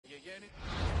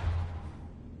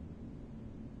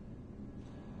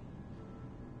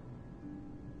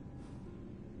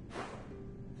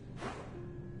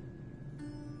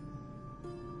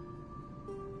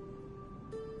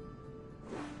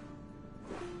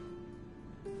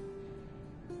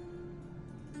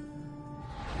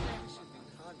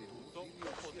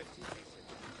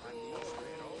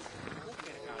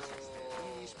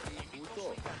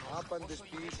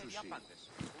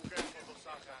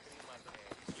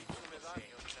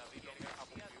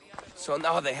So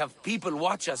now they have people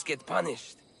watch us get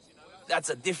punished. That's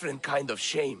a different kind of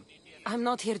shame. I'm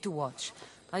not here to watch.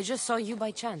 I just saw you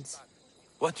by chance.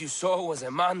 What you saw was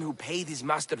a man who paid his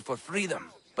master for freedom,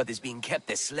 but is being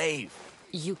kept a slave.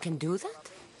 You can do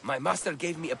that? My master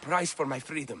gave me a price for my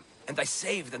freedom, and I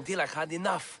saved until I had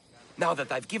enough. Now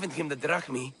that I've given him the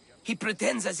drachmi, he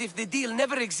pretends as if the deal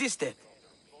never existed.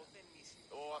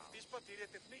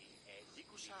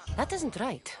 That isn't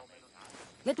right.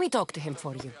 Let me talk to him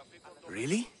for you.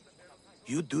 Really?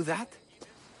 You do that?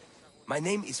 My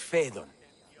name is Phaedon.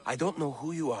 I don't know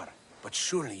who you are, but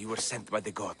surely you were sent by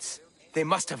the gods. They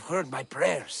must have heard my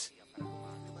prayers.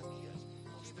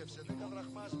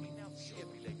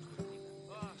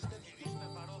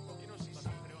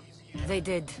 They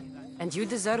did, and you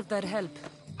deserve their help.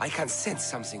 I can sense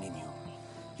something in you.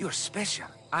 You're special.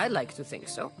 I like to think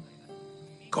so.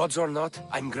 Gods or not,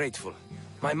 I'm grateful.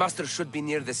 My master should be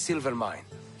near the silver mine.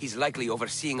 He's likely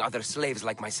overseeing other slaves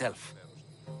like myself.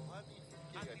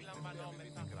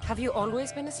 Have you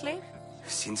always been a slave?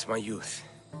 Since my youth.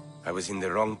 I was in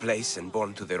the wrong place and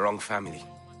born to the wrong family.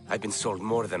 I've been sold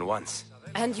more than once.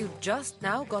 And you just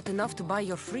now got enough to buy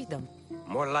your freedom.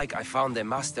 More like I found a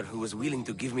master who was willing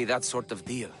to give me that sort of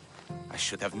deal. I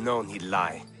should have known he'd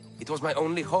lie. It was my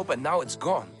only hope, and now it's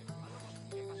gone.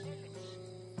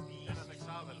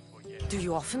 Do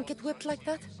you often get whipped like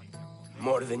that?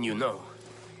 More than you know.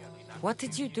 What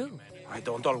did you do? I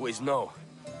don't always know.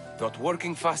 Not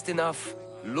working fast enough,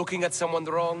 looking at someone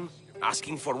wrong,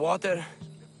 asking for water.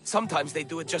 Sometimes they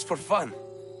do it just for fun.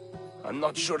 I'm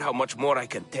not sure how much more I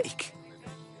can take.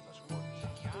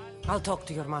 I'll talk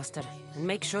to your master, and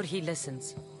make sure he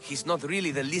listens. He's not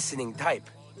really the listening type.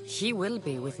 He will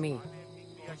be with me.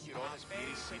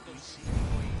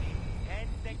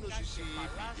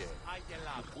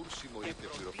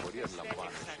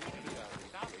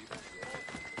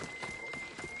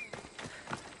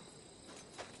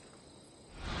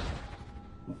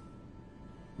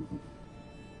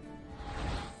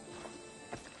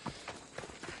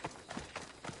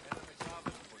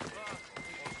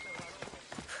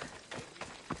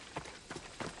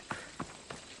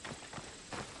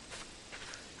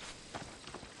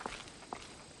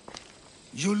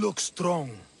 You look strong.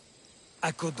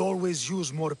 I could always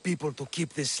use more people to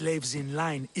keep the slaves in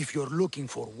line if you're looking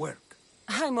for work.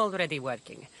 I'm already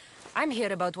working. I'm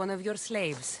here about one of your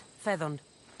slaves, Phaedon.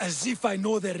 As if I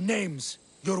know their names.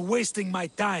 You're wasting my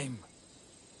time.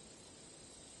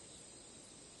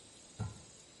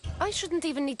 I shouldn't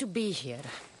even need to be here.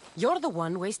 You're the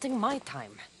one wasting my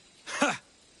time. Ha!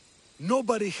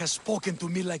 Nobody has spoken to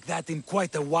me like that in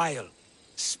quite a while.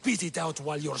 Spit it out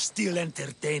while you're still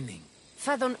entertaining.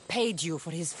 Phaedon paid you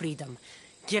for his freedom.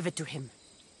 Give it to him.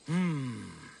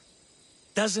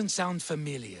 Doesn't sound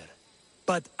familiar.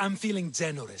 But I'm feeling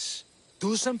generous.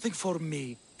 Do something for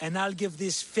me, and I'll give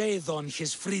this Phaedon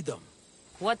his freedom.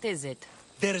 What is it?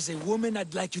 There's a woman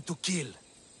I'd like you to kill.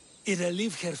 It'll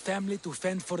leave her family to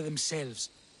fend for themselves.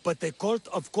 But the cult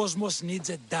of Cosmos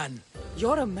needs it done.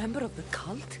 You're a member of the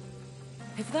cult?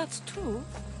 If that's true,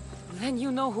 then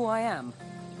you know who I am.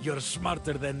 You're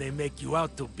smarter than they make you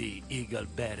out to be, Eagle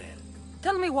Bearer.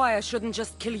 Tell me why I shouldn't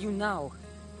just kill you now.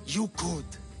 You could.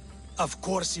 Of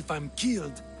course, if I'm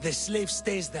killed, the slave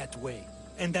stays that way.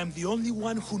 And I'm the only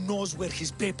one who knows where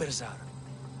his papers are.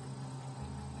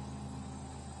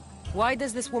 Why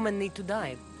does this woman need to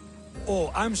die?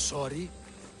 Oh, I'm sorry.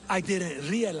 I didn't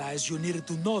realize you needed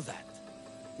to know that.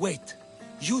 Wait,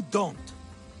 you don't.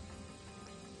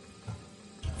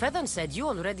 Phaedon said you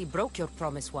already broke your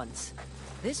promise once.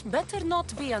 This better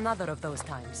not be another of those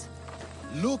times.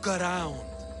 Look around.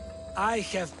 I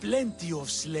have plenty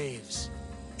of slaves.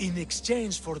 In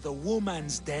exchange for the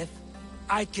woman's death,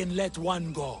 I can let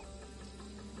one go.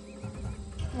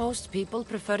 Most people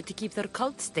prefer to keep their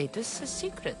cult status a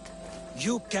secret.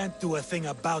 You can't do a thing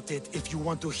about it if you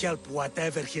want to help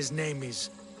whatever his name is.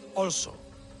 Also,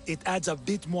 it adds a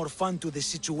bit more fun to the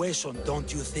situation,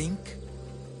 don't you think?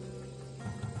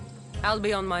 I'll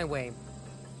be on my way.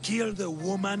 Kill the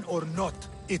woman or not,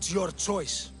 it's your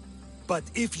choice. But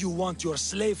if you want your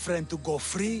slave friend to go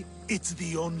free, it's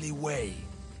the only way.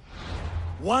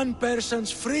 One person's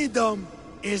freedom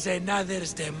is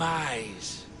another's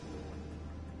demise.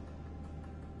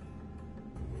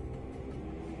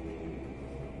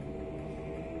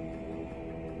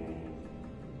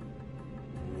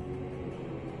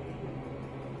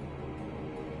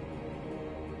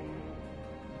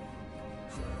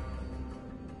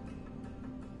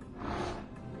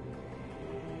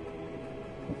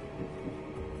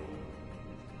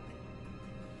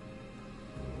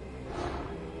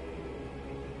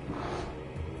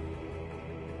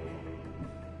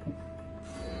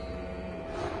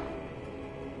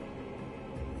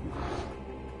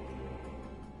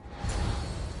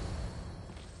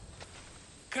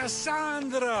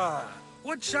 Cassandra!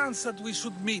 What chance that we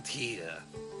should meet here?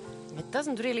 It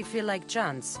doesn't really feel like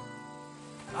chance.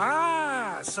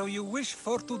 Ah, so you wish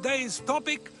for today's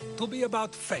topic to be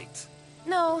about fate?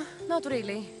 No, not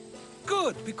really.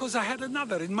 Good, because I had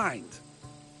another in mind.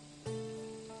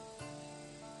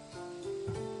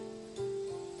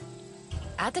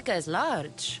 Attica is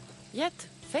large, yet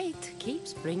fate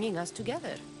keeps bringing us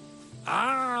together.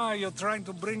 Ah, you're trying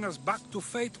to bring us back to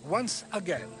fate once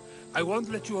again. I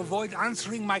won't let you avoid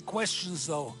answering my questions,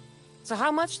 though. So how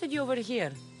much did you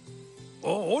overhear?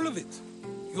 Oh, all of it.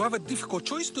 You have a difficult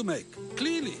choice to make,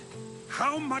 clearly.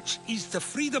 How much is the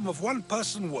freedom of one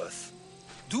person worth?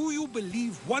 Do you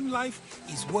believe one life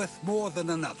is worth more than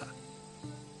another?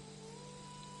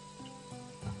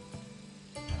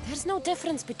 There's no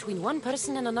difference between one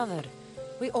person and another.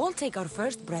 We all take our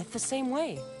first breath the same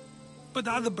way. But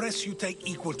are the breaths you take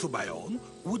equal to my own?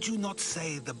 Would you not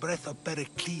say the breath of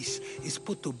Pericles is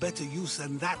put to better use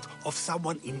than that of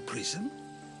someone in prison?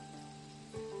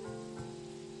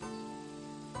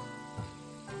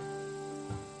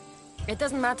 It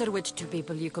doesn't matter which two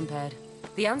people you compare.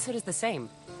 The answer is the same.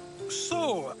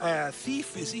 So, a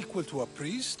thief is equal to a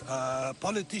priest, a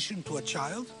politician to a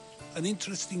child? An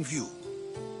interesting view.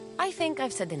 I think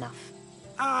I've said enough.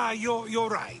 Ah, you're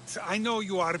right. I know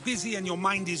you are busy and your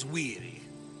mind is weary.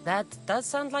 That does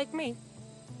sound like me.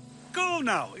 Go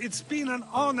now. It's been an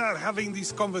honor having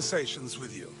these conversations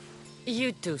with you.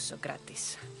 You too,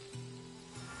 Sokratis.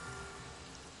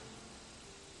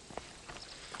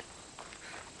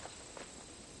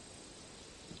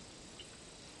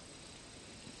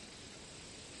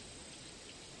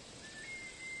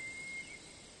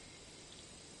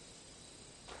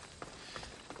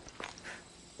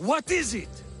 What is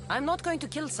it? I'm not going to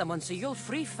kill someone so you'll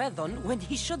free Fedon when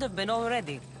he should have been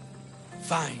already.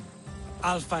 Fine.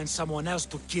 I'll find someone else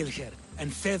to kill her,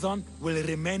 and Fedon will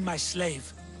remain my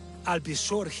slave. I'll be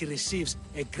sure he receives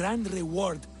a grand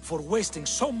reward for wasting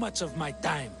so much of my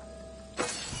time.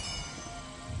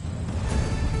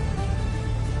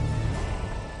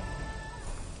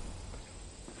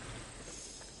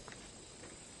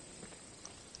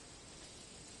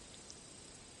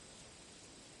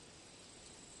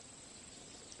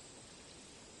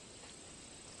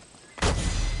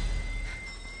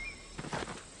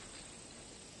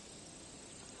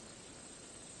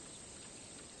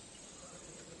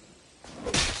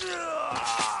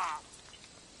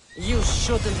 You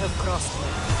shouldn't have crossed me.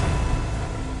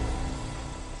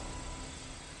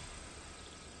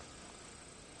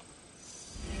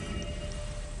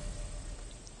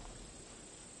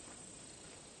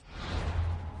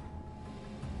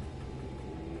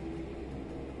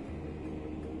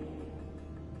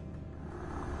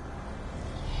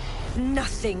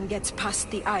 Nothing gets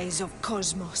past the eyes of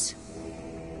Cosmos.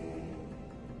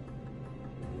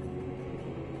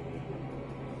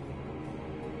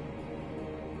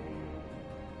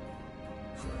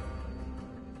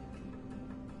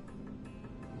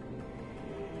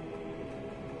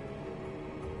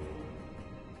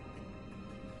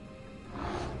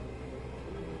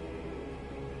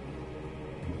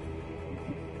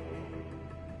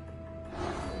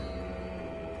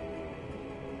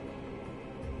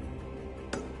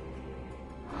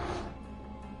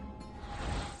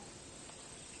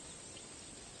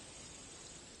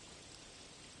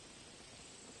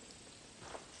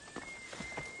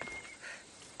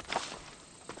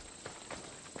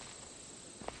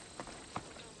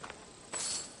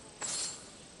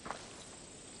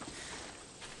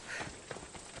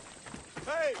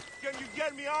 Hey, can you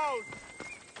get me out?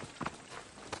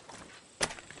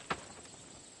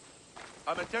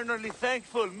 I'm eternally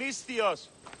thankful, Mystios.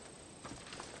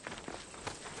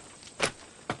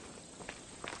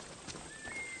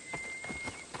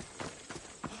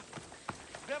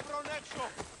 Devron έξω!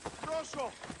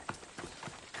 Πρόσω!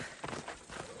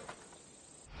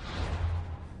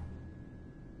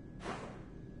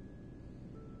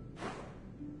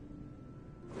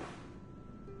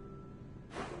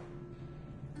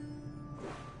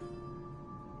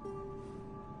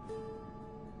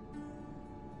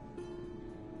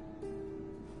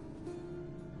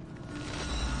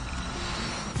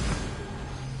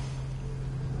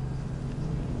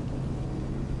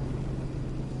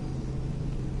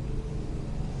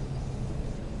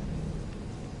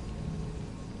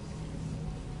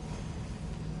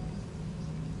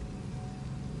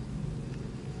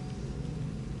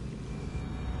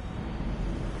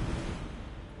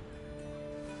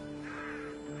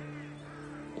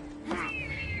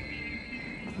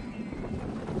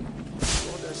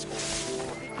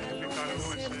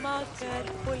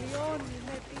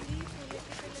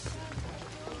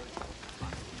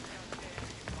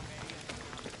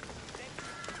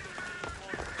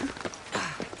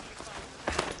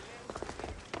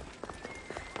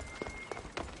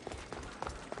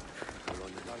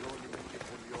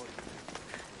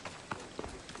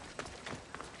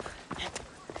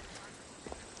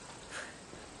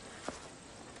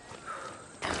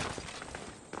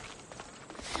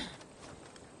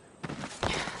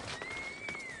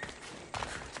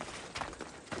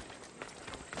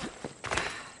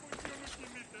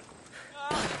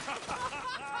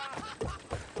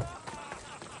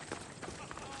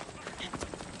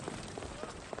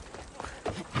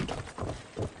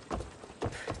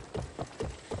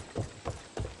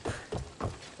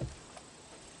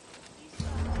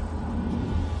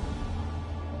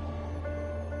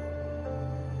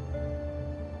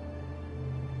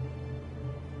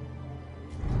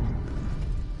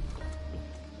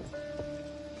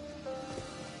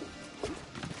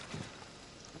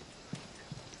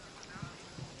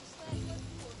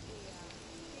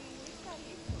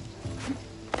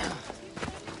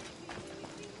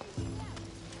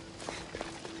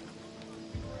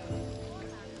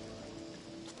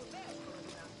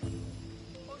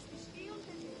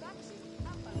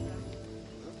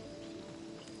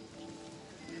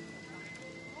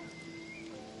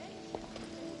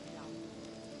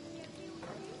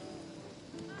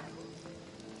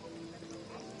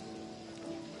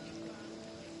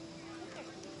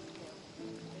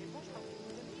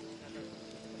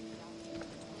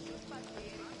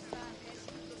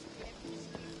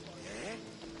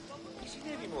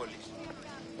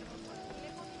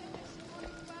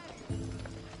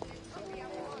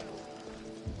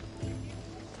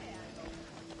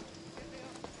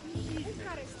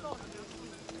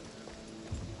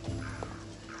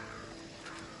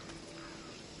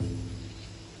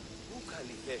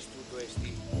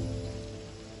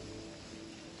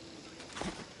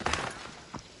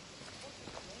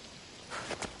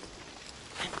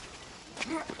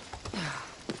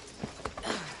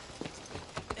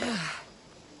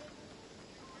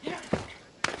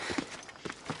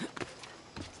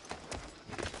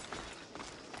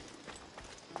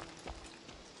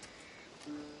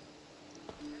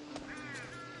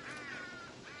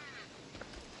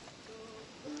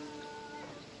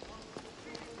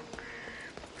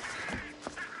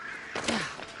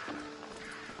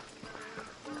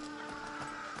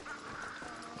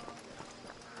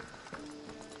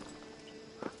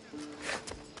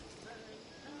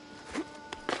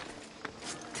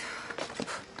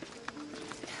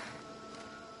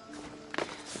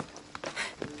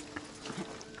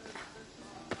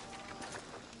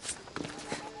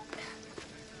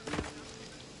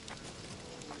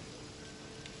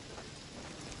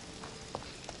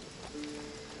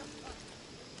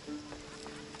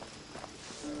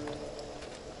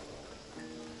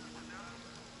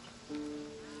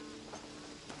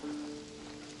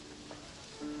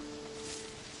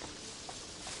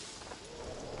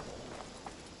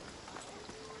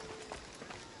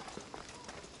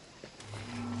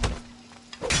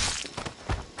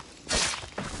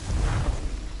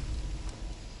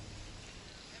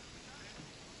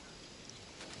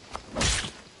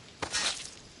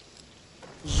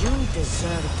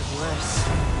 deserved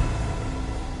worse.